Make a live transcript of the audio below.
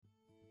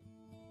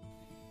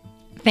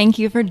Thank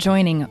you for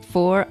joining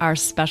For Our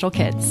Special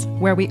Kids,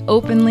 where we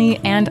openly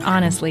and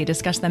honestly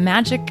discuss the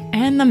magic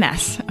and the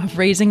mess of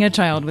raising a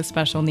child with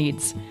special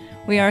needs.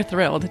 We are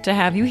thrilled to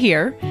have you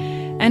here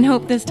and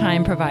hope this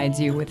time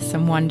provides you with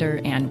some wonder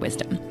and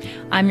wisdom.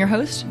 I'm your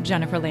host,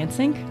 Jennifer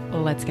Lansing.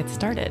 Let's get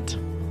started.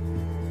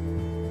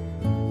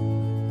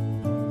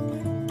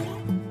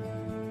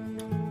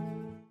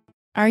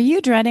 Are you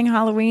dreading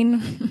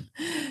Halloween?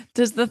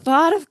 Does the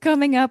thought of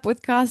coming up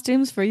with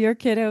costumes for your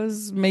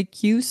kiddos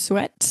make you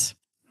sweat?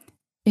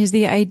 Is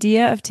the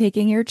idea of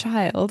taking your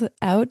child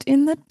out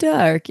in the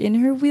dark in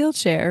her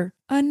wheelchair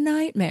a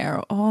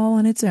nightmare all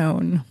on its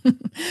own?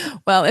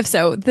 Well, if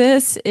so,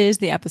 this is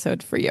the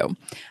episode for you.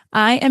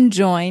 I am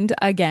joined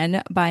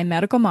again by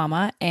medical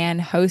mama and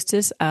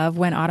hostess of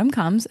When Autumn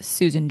Comes,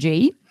 Susan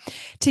G,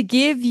 to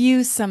give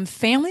you some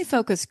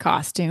family-focused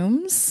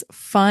costumes,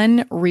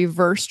 fun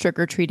reverse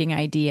trick-or-treating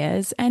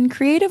ideas, and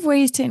creative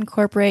ways to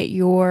incorporate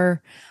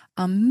your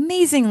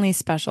amazingly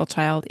special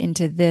child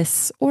into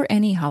this or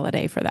any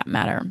holiday for that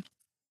matter.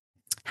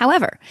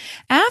 However,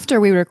 after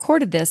we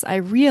recorded this, I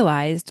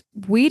realized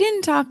we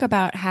didn't talk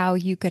about how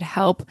you could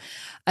help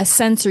a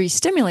sensory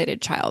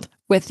stimulated child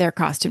with their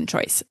costume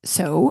choice.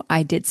 So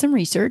I did some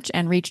research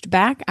and reached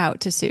back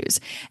out to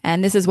Suze,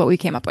 and this is what we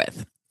came up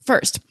with.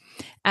 First,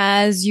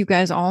 as you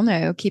guys all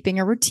know, keeping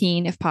a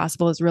routine, if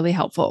possible, is really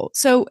helpful.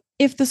 So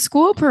if the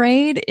school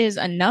parade is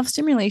enough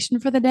stimulation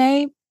for the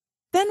day,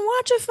 then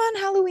watch a fun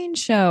Halloween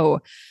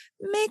show,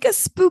 make a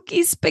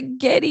spooky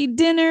spaghetti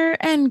dinner,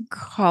 and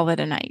call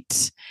it a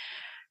night.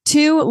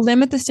 2,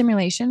 limit the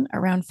stimulation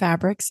around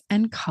fabrics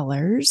and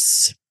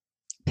colors.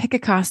 Pick a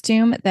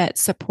costume that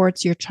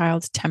supports your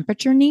child's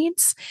temperature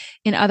needs.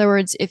 In other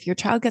words, if your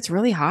child gets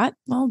really hot,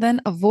 well,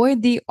 then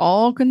avoid the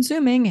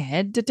all-consuming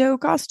head-to-toe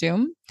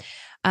costume.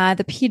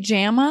 The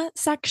pajama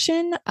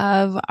section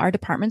of our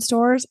department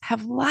stores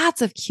have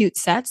lots of cute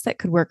sets that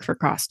could work for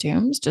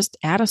costumes. Just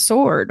add a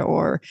sword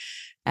or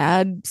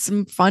add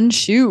some fun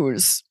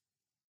shoes.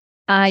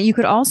 You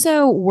could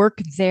also work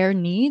their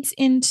needs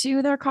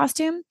into their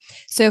costume.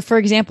 So, for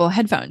example,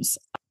 headphones.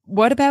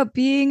 What about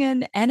being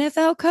an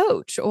NFL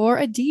coach or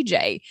a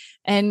DJ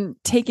and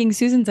taking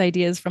Susan's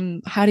ideas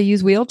from how to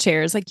use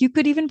wheelchairs? Like you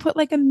could even put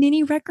like a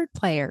mini record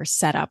player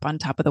set up on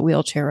top of the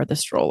wheelchair or the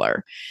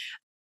stroller.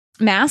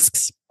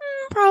 Masks,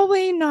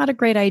 probably not a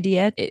great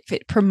idea if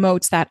it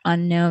promotes that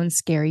unknown,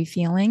 scary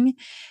feeling.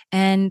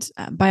 And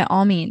by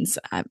all means,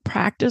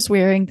 practice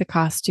wearing the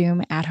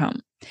costume at home.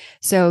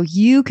 So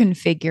you can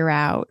figure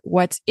out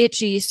what's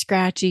itchy,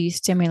 scratchy,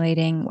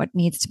 stimulating, what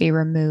needs to be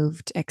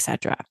removed,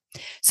 etc.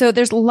 So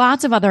there's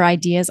lots of other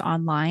ideas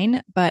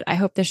online, but I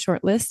hope this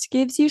short list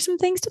gives you some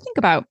things to think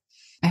about.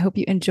 I hope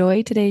you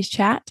enjoy today's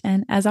chat.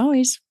 And as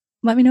always,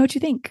 let me know what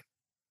you think.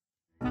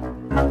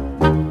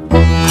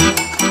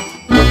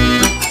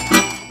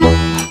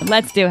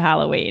 Let's do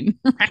Halloween.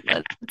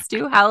 Let's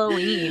do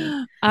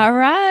Halloween. All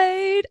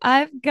right.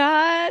 I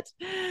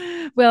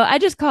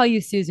just call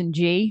you Susan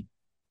G.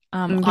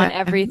 On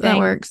everything. That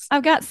works.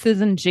 I've got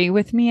Susan G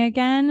with me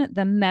again,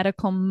 the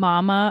medical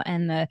mama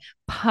and the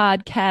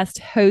podcast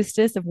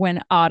hostess of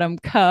When Autumn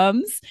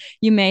Comes.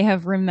 You may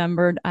have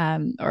remembered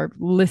or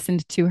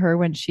listened to her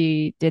when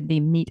she did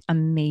the Meet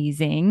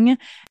Amazing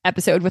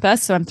episode with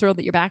us. So I'm thrilled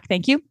that you're back.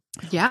 Thank you.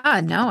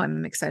 Yeah, no,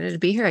 I'm excited to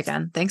be here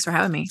again. Thanks for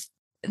having me.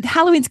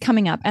 Halloween's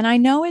coming up, and I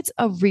know it's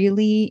a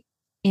really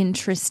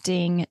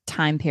interesting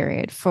time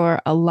period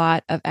for a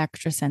lot of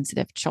extra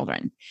sensitive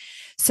children.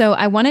 So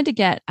I wanted to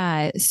get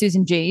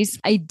Susan G's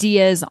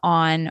ideas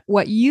on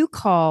what you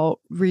call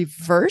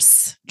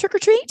reverse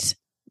trick-or-treat.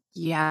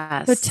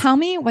 Yes. So tell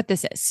me what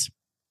this is.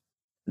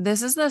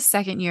 This is the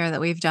second year that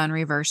we've done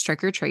reverse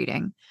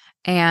trick-or-treating.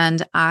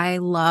 And I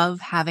love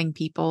having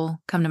people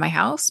come to my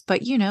house,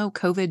 but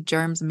COVID,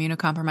 germs,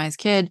 immunocompromised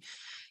kid,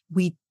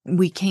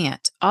 we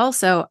can't.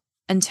 Also,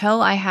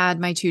 until I had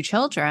my 2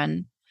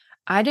 children,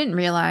 I didn't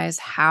realize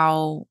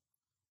how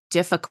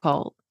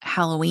difficult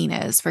Halloween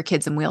is for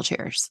kids in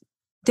wheelchairs.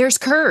 There's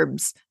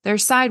curbs,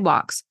 there's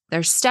sidewalks,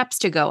 there's steps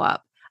to go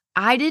up.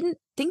 I didn't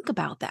think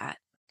about that.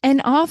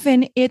 And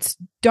often it's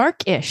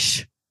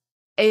dark-ish.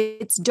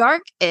 It's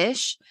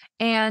dark-ish.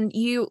 And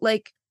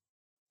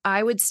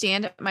I would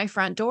stand at my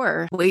front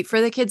door, wait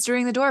for the kids to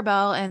ring the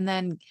doorbell, and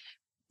then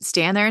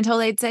stand there until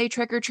they'd say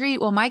trick or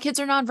treat. Well, my kids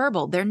are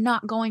nonverbal. They're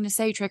not going to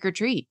say trick or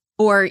treat,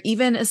 or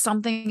even as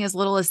something as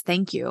little as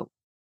thank you.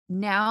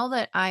 Now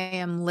that I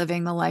am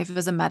living the life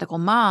as a medical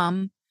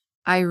mom,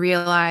 I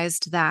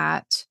realized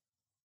that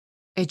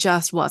it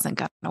just wasn't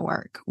going to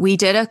work. We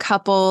did a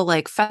couple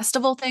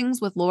festival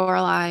things with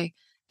Lorelai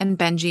and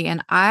Benji,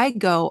 and I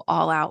go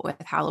all out with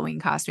Halloween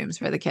costumes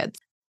for the kids.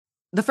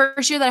 The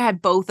first year that I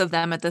had both of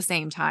them at the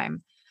same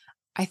time,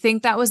 I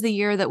think that was the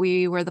year that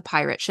we were the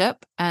pirate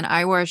ship, and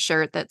I wore a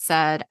shirt that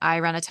said, I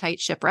run a tight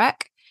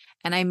shipwreck,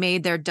 and I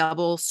made their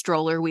double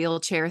stroller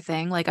wheelchair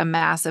thing like a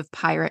massive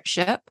pirate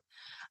ship.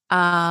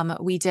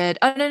 We did,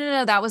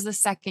 no, that was the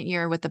second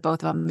year with the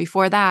both of them.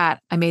 Before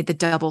that, I made the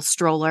double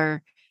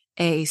stroller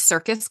a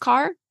circus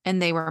car,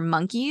 and they were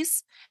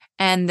monkeys.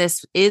 And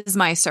this is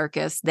my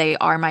circus. They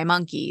are my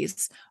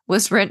monkeys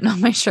was written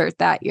on my shirt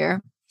that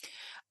year.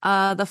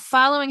 The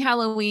following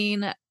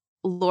Halloween,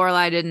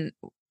 Lorelai didn't.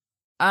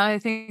 I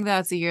think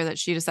that's the year that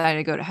she decided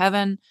to go to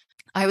heaven.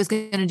 I was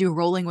going to do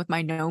rolling with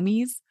my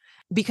gnomies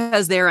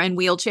because they're in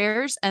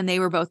wheelchairs and they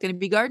were both going to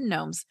be garden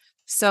gnomes.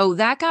 So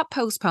that got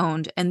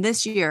postponed. And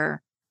this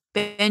year,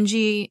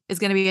 Benji is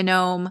going to be a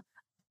gnome.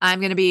 I'm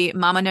going to be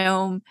Mama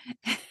Gnome.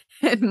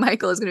 And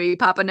Michael is going to be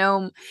Papa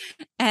Gnome.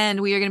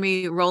 And we are going to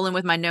be rolling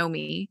with my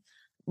gnomie.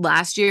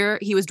 Last year,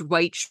 he was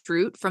Dwight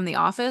Schrute from The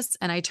Office,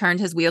 and I turned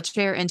his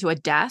wheelchair into a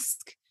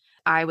desk.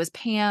 I was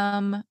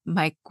Pam,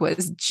 Mike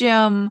was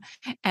Jim,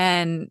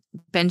 and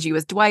Benji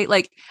was Dwight.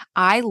 Like,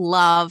 I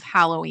love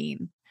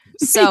Halloween.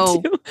 So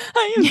Me too.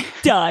 I am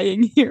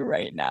dying here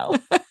right now.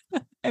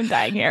 I'm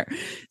dying here.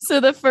 So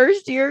the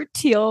first year,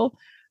 Teal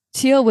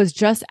was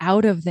just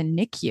out of the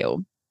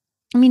NICU.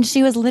 I mean,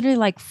 she was literally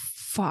like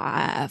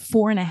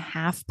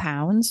 4.5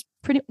 pounds.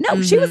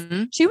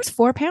 She was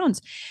 4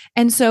 pounds.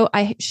 And so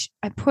I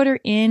put her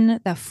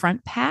in the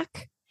front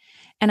pack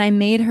and I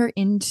made her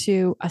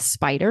into a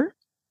spider.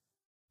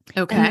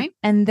 Okay.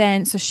 And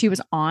then, so she was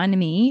on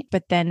me,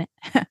 but then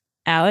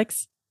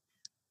Alex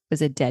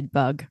was a dead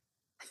bug.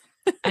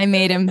 I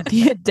made him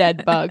be a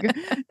dead bug.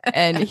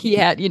 And he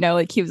had,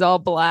 like he was all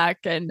black.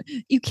 And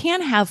you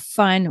can have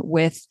fun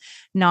with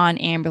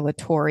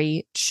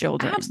non-ambulatory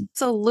children.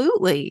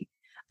 Absolutely.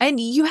 And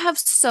you have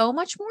so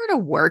much more to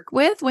work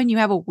with when you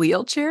have a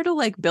wheelchair to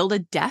like build a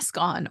desk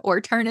on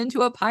or turn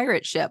into a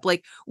pirate ship.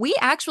 Like, we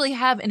actually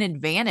have an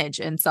advantage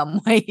in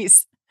some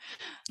ways.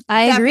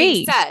 I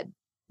agree. That being said,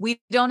 we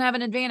don't have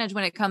an advantage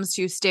when it comes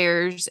to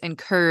stairs and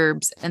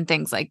curbs and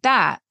things like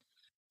that.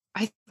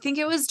 I think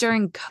it was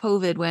during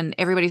COVID when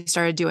everybody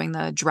started doing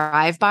the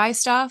drive-by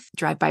stuff,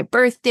 drive-by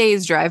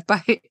birthdays,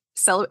 drive-by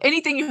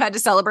anything you had to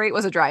celebrate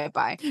was a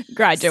drive-by.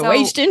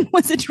 Graduation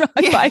was a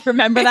drive-by. Yeah.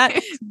 Remember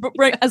that?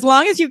 As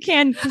long as you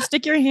can,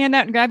 stick your hand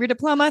out and grab your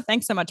diploma.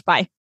 Thanks so much.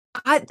 Bye.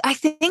 I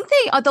think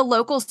they at the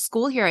local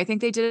school here, I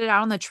think they did it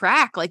out on the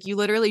track. Like, you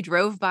literally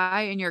drove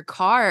by in your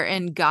car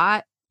and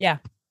got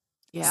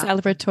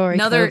celebratory.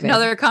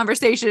 Another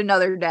conversation,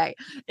 another day.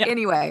 Yep.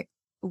 Anyway,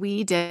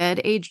 we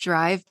did a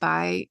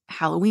drive-by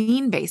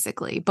Halloween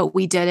basically, but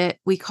we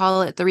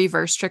call it the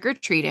reverse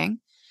trick-or-treating.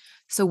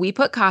 So we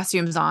put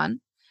costumes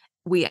on.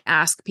 We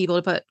ask people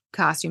to put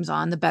costumes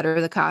on. The better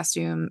the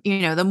costume,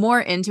 the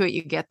more into it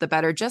you get, the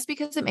better, just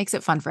because it makes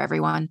it fun for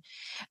everyone.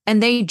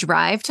 And they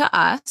drive to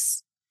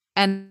us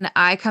and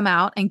I come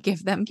out and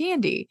give them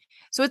candy.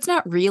 So it's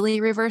not really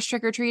reverse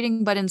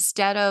trick-or-treating, but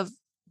instead of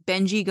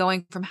Benji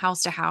going from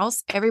house to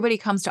house, everybody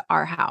comes to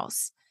our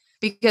house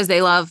because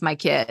they love my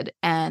kid.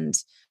 And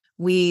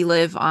we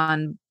live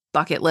on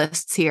bucket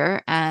lists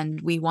here and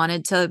we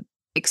wanted to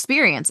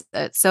experience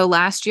it. So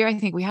last year, I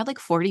think we had like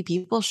 40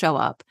 people show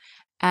up.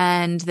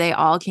 And they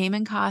all came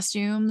in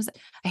costumes.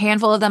 A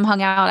handful of them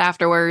hung out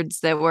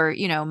afterwards that were,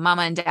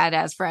 mama and dad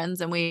as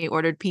friends. And we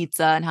ordered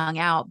pizza and hung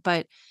out.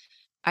 But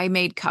I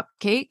made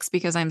cupcakes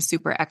because I'm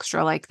super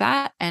extra like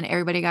that. And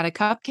everybody got a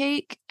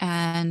cupcake.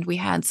 And we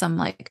had some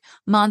like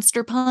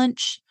Monster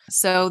Punch.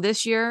 So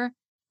this year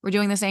we're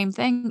doing the same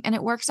thing. And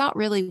it works out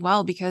really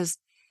well because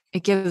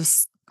it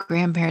gives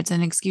grandparents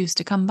an excuse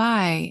to come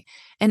by.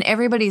 And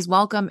everybody's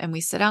welcome. And we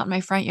sit out in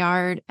my front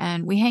yard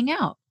and we hang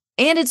out.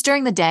 And it's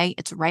during the day.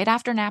 It's right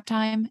after nap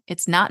time.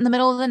 It's not in the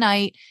middle of the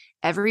night.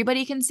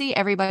 Everybody can see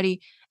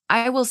everybody.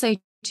 I will say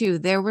too,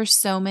 there were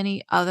so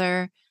many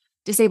other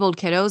disabled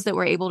kiddos that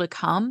were able to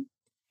come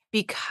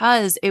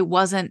because it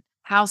wasn't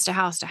house to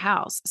house to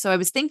house. So I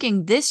was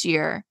thinking this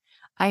year,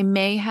 I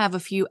may have a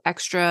few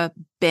extra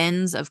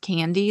bins of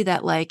candy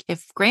that, like,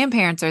 if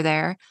grandparents are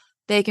there,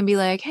 they can be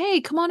like, hey,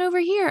 come on over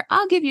here.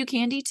 I'll give you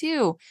candy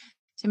too.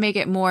 To make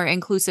it more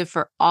inclusive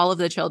for all of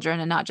the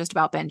children and not just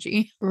about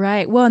Benji.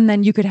 Right. Well, and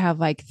then you could have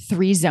like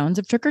 3 zones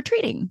of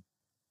trick-or-treating.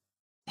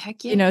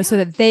 Heck yeah. So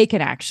that they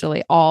can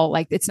actually all,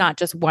 like, it's not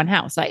just one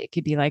house. Like, it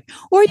could be like,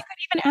 or you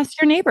could even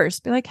ask your neighbors,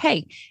 be like,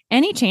 hey,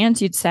 any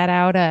chance you'd set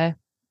out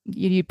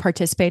you'd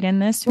participate in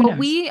this? Well,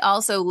 we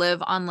also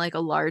live on like a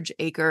large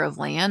acre of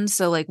land.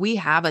 So like we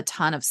have a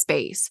ton of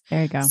space.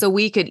 There you go. So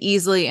we could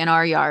easily in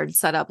our yard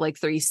set up like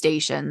 3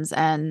 stations.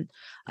 And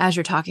as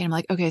you're talking, I'm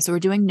like, okay, so we're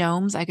doing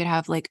gnomes. I could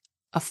have like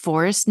a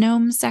forest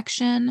gnome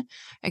section.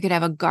 I could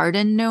have a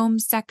garden gnome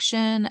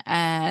section.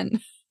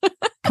 And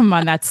come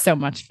on, that's so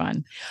much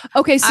fun.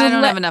 Okay, so I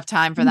don't have enough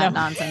time for that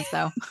nonsense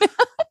though.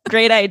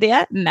 Great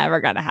idea.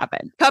 Never gonna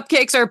happen.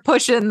 Cupcakes are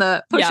pushing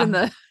the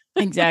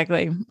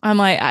exactly. I'm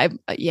like,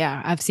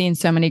 I've seen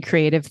so many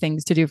creative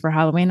things to do for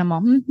Halloween. I'm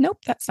all, nope,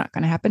 that's not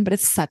going to happen, but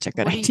it's such a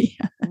good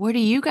idea. What are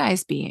you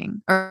guys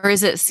being? Or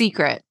is it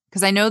secret?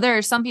 Because I know there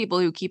are some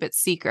people who keep it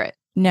secret.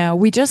 No,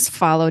 we just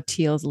follow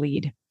Teal's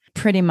lead.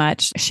 Pretty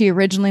much. She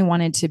originally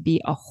wanted to be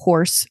a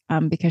horse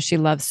because she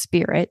loves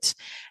spirit.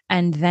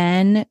 And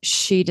then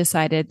she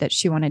decided that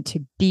she wanted to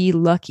be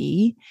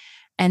Lucky.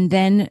 And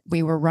then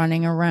we were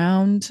running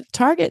around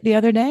Target the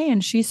other day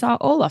and she saw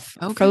Olaf.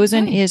 Okay.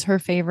 Frozen is her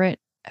favorite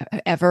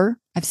ever.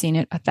 I've seen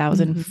it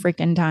 1,000 Mhm.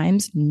 freaking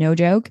times. No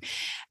joke.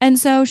 And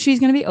so she's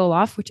going to be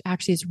Olaf, which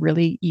actually is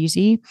really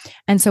easy.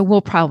 And so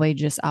I'll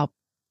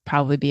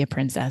probably be a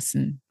princess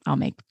and I'll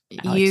make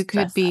Alex You could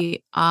dress up.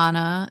 be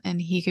Anna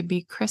and he could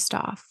be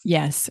Kristoff.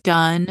 Yes.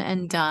 Done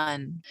and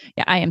done.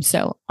 Yeah. I am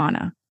so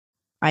Anna.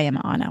 I am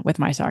Anna with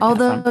my sarcasm.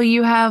 Although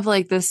you have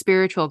like the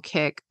spiritual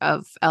kick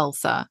of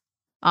Elsa.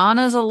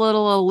 Anna's a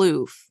little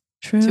aloof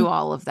True. to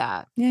all of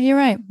that. Yeah, you're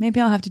right. Maybe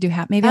I'll have to do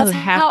half. That's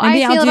how I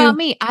Maybe I'll feel do. about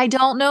me. I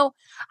don't know.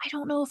 I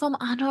don't know if I'm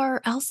Anna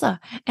or Elsa.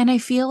 And I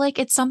feel like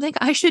it's something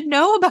I should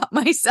know about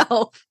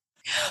myself.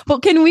 Well,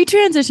 can we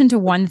transition to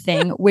one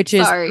thing, which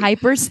is Sorry.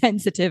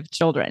 hypersensitive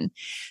children?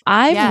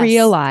 I've Yes.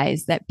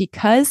 realized that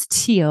because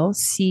Teal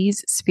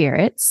sees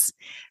spirits,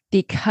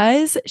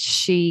 because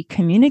she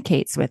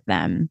communicates with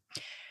them,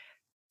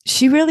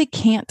 she really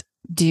can't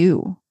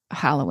do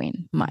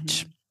Halloween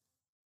much.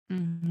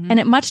 Mm-hmm. And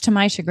it much to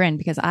my chagrin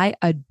because I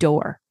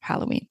adore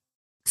Halloween.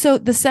 So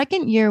the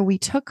second year we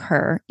took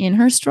her in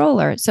her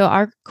stroller. So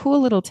our cool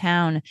little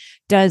town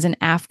does an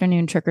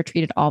afternoon trick or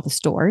treat at all the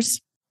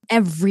stores.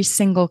 Every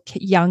single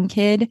young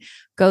kid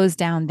goes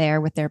down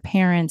there with their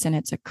parents, and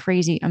it's a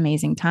crazy,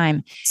 amazing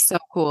time. So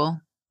cool.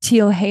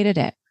 Teal hated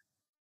it.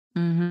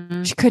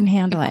 Mm-hmm. She couldn't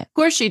handle it. Of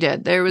course she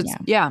did. There was,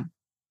 yeah.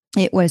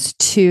 It was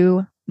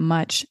too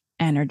much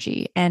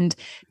energy and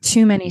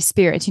too many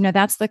spirits. You know,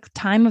 that's the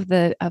time of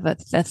the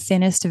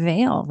thinnest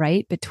veil,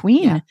 right?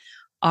 Between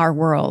our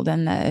world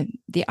and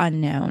the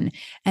unknown.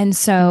 And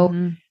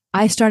so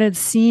I started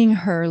seeing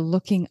her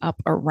looking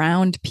up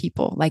around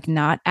people, like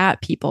not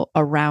at people,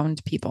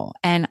 around people.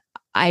 And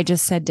I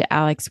just said to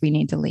Alex, we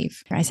need to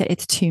leave. I said,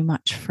 it's too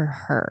much for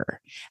her.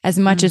 As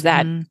much as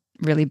that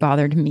really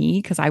bothered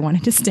me because I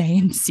wanted to stay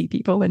and see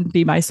people and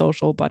be my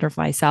social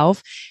butterfly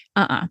self.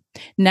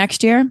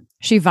 Next year,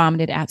 she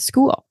vomited at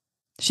school.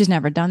 She's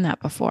never done that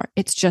before.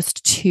 It's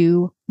just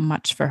too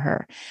much for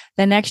her.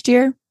 The next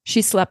year,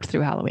 she slept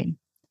through Halloween.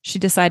 She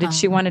decided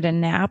she wanted a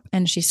nap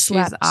and she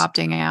slept. She's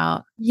opting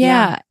out.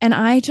 Yeah. And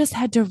I just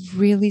had to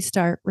really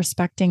start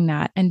respecting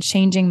that and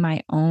changing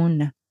my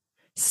own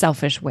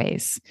selfish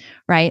ways,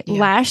 right?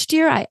 Yeah. Last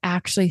year, I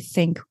actually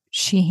think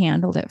she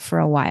handled it for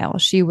a while.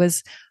 She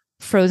was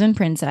frozen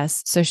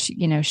princess. So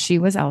she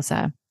was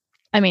Elsa.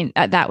 I mean,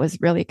 that was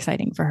really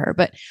exciting for her,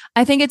 but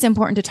I think it's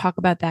important to talk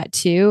about that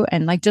too.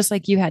 And just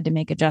like you had to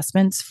make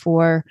adjustments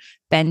for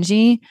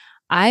Benji,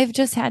 I've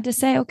just had to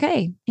say,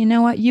 okay, you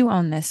know what? You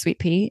own this, sweet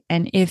pea.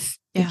 And if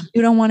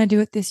you don't want to do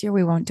it this year,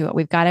 we won't do it.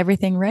 We've got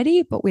everything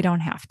ready, but we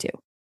don't have to.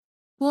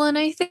 Well, and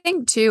I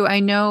think too,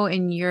 I know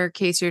in your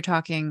case, you're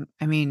talking,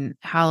 I mean,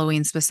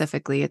 Halloween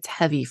specifically, it's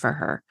heavy for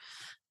her.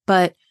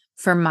 But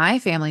for my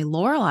family,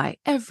 Lorelai,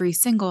 every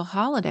single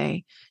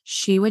holiday,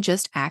 she would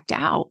just act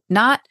out,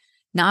 not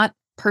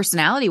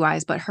personality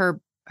wise, but her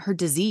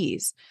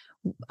disease.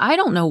 I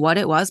don't know what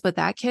it was, but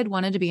that kid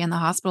wanted to be in the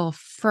hospital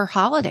for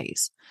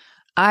holidays.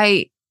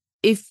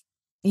 If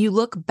you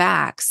look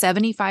back,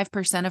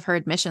 75% of her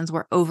admissions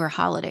were over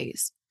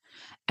holidays.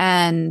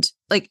 And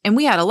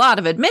we had a lot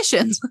of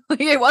admissions.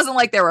 It wasn't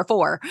like there were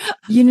 4.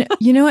 You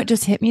know what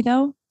just hit me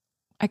though?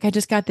 Like I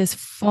just got this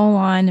full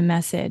on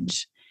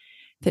message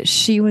that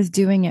she was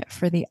doing it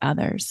for the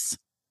others.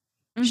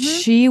 Mm-hmm.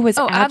 She was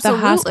at the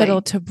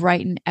hospital to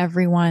brighten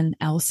everyone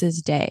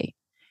else's day.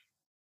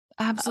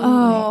 Absolutely.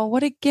 Oh,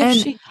 what a gift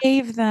she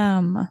gave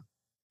them.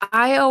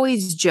 I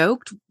always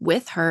joked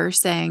with her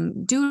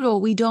saying,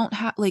 Doodle, we don't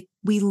have,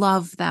 we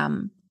love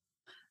them.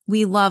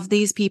 We love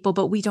these people,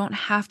 but we don't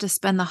have to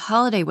spend the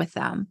holiday with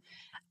them.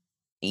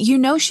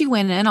 She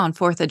went in on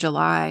 4th of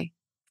July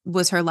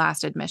was her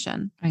last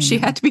admission. She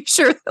had to be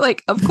sure,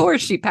 of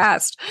course she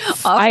passed.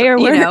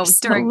 Fireworks.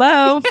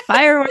 Hello,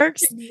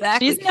 fireworks.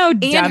 Exactly. She's no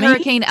dummy. And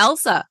Hurricane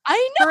Elsa.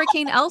 I know.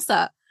 Hurricane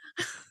Elsa.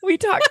 We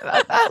talked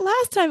about that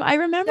last time. I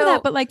remember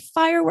that, but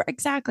fireworks.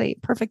 Exactly.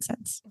 Perfect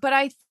sense. But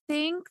I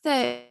think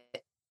that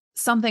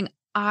something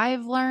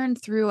I've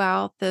learned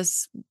throughout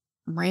this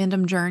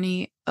random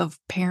journey of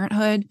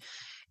parenthood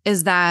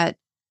is that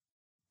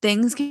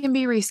things can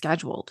be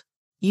rescheduled.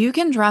 You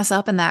can dress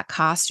up in that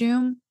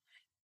costume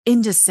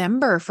in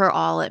December for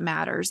all it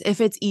matters.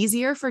 If it's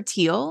easier for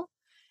Teal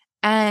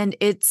and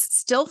it's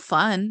still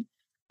fun.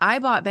 I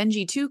bought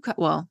Benji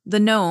the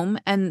gnome,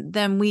 and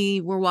then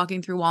we were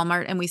walking through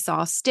Walmart and we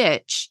saw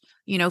Stitch,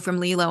 from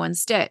Lilo and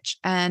Stitch.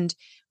 And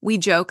we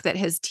joke that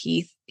his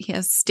teeth, he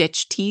has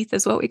Stitch teeth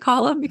is what we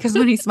call him, because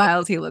when he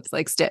smiles, he looks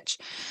like Stitch.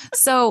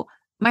 So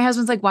my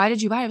husband's like, why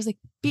did you buy it? I was like,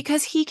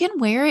 because he can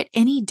wear it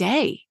any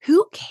day.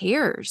 Who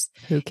cares?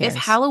 If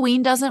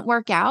Halloween doesn't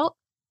work out,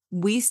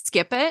 we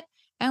skip it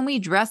and we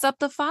dress up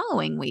the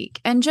following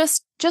week. And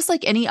just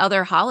like any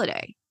other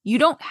holiday, you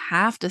don't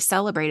have to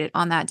celebrate it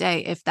on that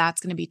day if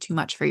that's going to be too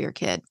much for your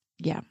kid.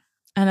 Yeah.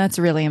 And that's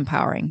really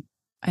empowering.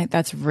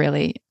 That's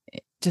really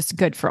just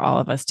good for all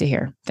of us to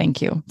hear.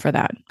 Thank you for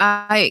that.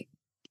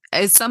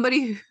 As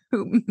somebody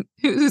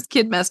whose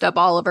kid messed up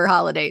all of her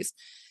holidays,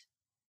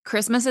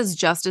 Christmas is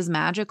just as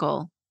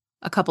magical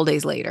a couple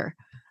days later.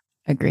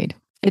 Agreed.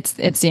 It's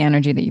the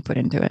energy that you put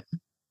into it.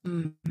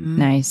 Mm-hmm.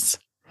 Nice.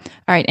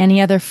 All right.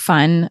 Any other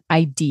fun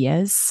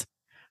ideas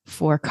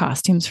for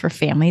costumes for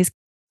families?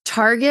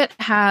 Target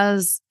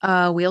has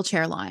a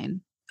wheelchair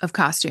line of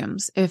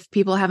costumes. If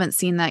people haven't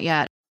seen that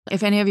yet,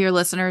 if any of your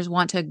listeners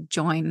want to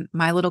join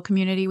my little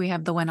community, we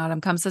have the When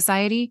Autumn Comes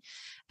Society,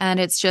 and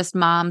it's just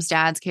moms,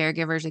 dads,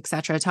 caregivers,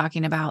 etc.,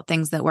 talking about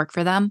things that work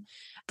for them.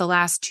 The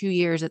last 2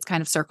 years, it's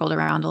kind of circled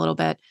around a little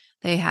bit.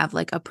 They have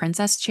like a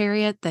princess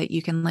chariot that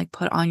you can like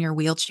put on your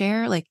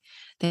wheelchair. Like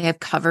they have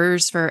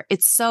covers for,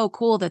 it's so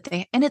cool that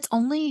and it's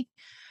only,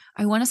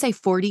 I want to say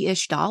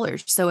 $40-ish.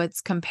 So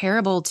it's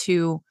comparable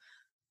to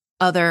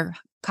other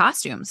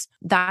costumes.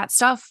 That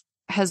stuff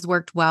has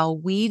worked well.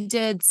 We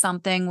did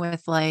something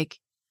with like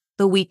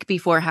the week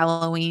before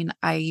Halloween.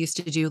 I used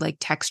to do like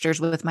textures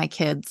with my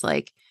kids,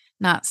 like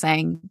not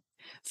saying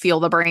feel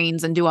the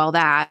brains and do all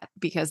that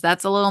because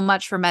that's a little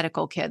much for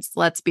medical kids.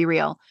 Let's be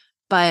real.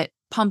 But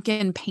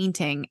pumpkin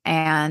painting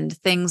and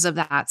things of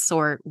that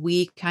sort,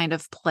 we kind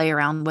of play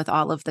around with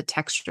all of the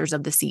textures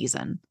of the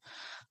season.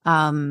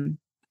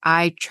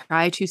 I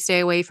try to stay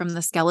away from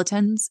the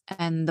skeletons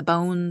and the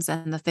bones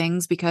and the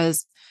things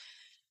because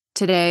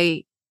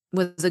today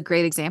was a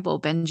great example.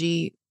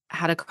 Benji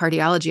had a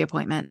cardiology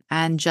appointment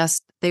and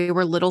just they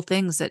were little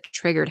things that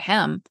triggered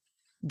him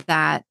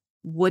that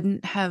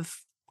wouldn't have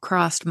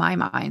crossed my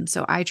mind.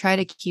 So I try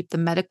to keep the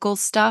medical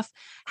stuff.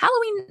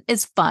 Halloween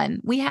is fun.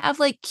 We have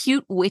like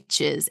cute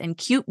witches and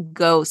cute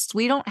ghosts.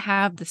 We don't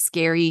have the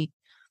scary,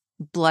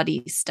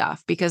 bloody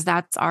stuff because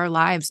that's our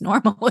lives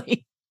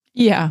normally.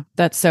 Yeah,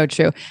 that's so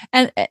true.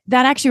 And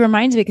that actually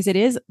reminds me because it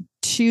is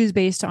choose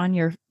based on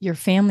your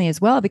family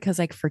as well. Because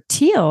like for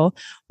Teal,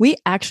 we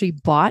actually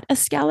bought a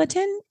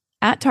skeleton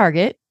at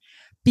Target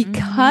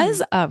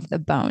because of the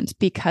bones,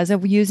 because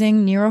of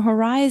using Neuro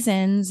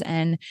Horizons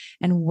and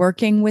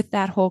working with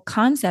that whole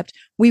concept.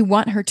 We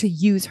want her to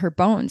use her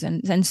bones.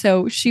 And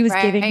so she was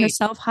giving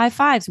herself high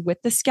fives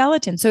with the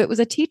skeleton. So it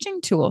was a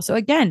teaching tool. So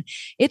again,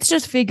 it's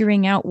just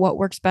figuring out what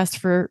works best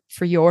for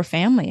your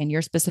family and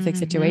your specific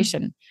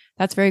situation.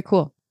 That's very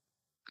cool.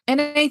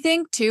 And I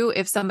think too,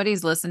 if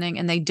somebody's listening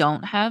and they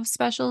don't have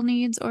special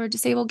needs or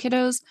disabled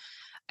kiddos,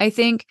 I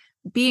think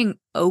being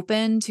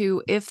open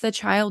to if the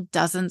child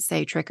doesn't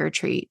say trick or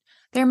treat,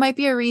 there might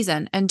be a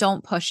reason and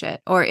don't push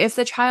it. Or if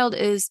the child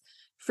is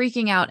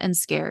freaking out and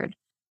scared,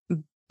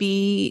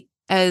 be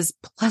as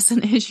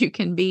pleasant as you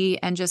can be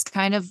and just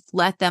kind of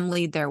let them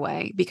lead their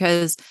way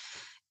because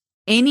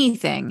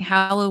anything,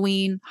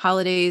 Halloween,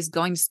 holidays,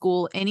 going to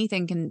school,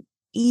 anything can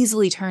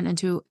easily turn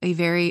into a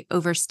very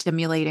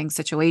overstimulating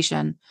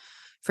situation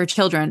for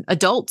children,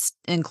 adults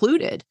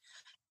included,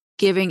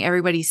 giving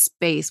everybody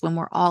space when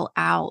we're all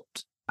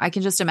out. I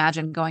can just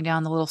imagine going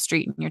down the little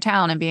street in your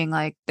town and being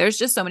like, there's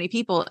just so many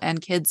people and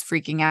kids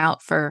freaking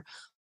out for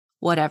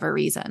whatever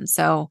reason.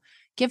 So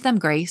give them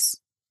grace.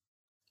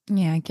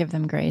 Yeah, give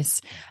them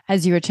grace.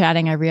 As you were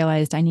chatting, I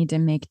realized I need to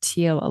make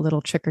Teal a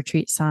little trick or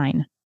treat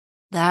sign.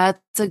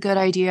 That's a good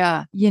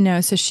idea.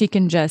 So she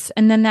can just,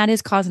 and then that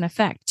is cause and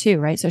effect too,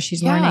 right? So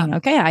she's learning,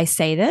 okay, I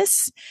say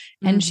this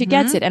and she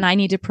gets it. And I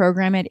need to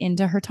program it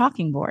into her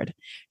talking board.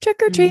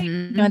 Trick or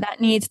treat. That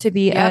needs to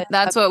be.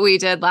 That's what we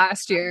did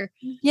last year.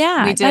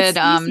 Yeah. We did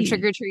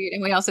trick or treat.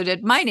 And we also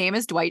did, my name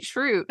is Dwight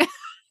Schrute.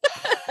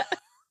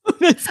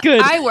 That's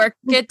good. I work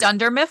at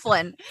Dunder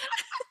Mifflin.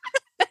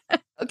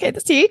 Okay,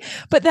 see,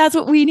 but that's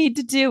what we need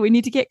to do. We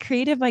need to get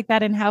creative like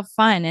that and have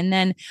fun. And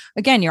then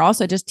again, you're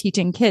also just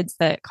teaching kids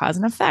the cause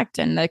and effect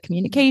and the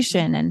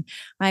communication. And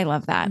I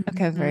love that.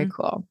 Okay, very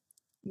cool.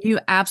 You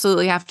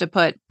absolutely have to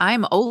put,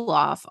 I'm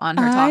Olaf on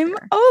her talker. I'm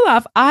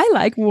Olaf. I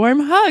like warm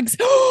hugs.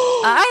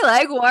 I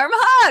like warm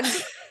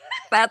hugs.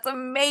 That's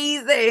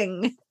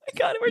amazing. Oh my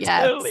God, we're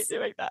totally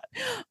doing that.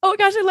 Oh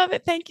gosh, I love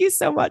it. Thank you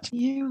so much.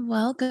 You're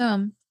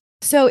welcome.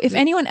 So if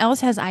anyone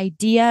else has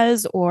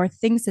ideas or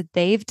things that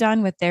they've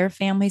done with their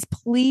families,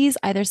 please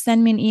either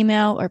send me an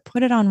email or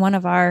put it on one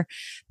of our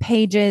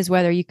pages,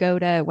 whether you go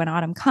to When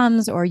Autumn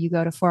Comes or you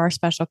go to For Our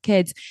Special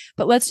Kids.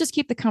 But let's just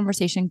keep the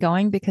conversation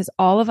going because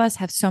all of us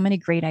have so many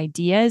great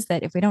ideas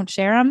that if we don't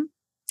share them,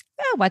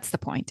 what's the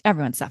point?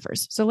 Everyone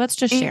suffers. So let's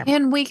just share.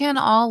 And we can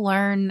all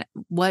learn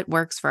what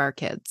works for our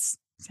kids.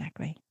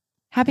 Exactly.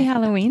 Happy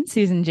Halloween,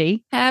 Susan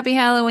G. Happy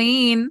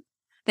Halloween.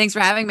 Thanks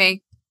for having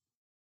me.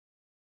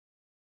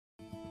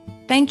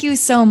 Thank you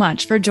so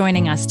much for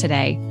joining us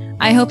today.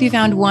 I hope you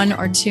found one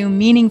or two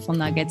meaningful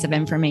nuggets of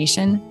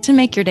information to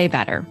make your day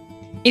better.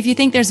 If you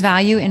think there's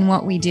value in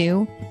what we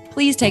do,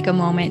 please take a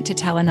moment to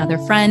tell another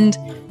friend,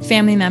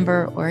 family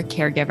member, or a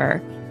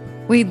caregiver.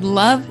 We'd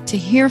love to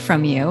hear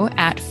from you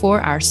at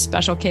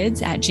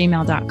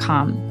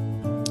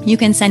forourspecialkids@gmail.com. You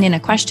can send in a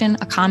question,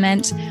 a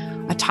comment,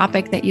 a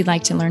topic that you'd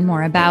like to learn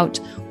more about,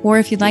 or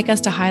if you'd like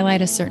us to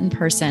highlight a certain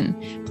person,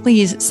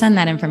 please send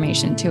that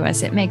information to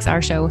us. It makes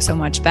our show so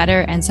much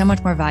better and so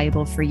much more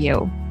valuable for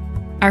you.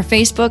 Our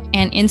Facebook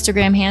and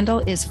Instagram handle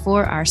is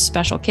For Our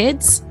Special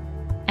Kids.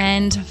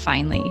 And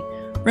finally,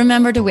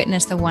 remember to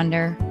witness the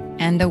wonder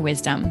and the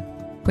wisdom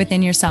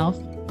within yourself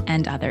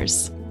and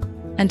others.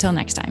 Until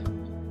next time.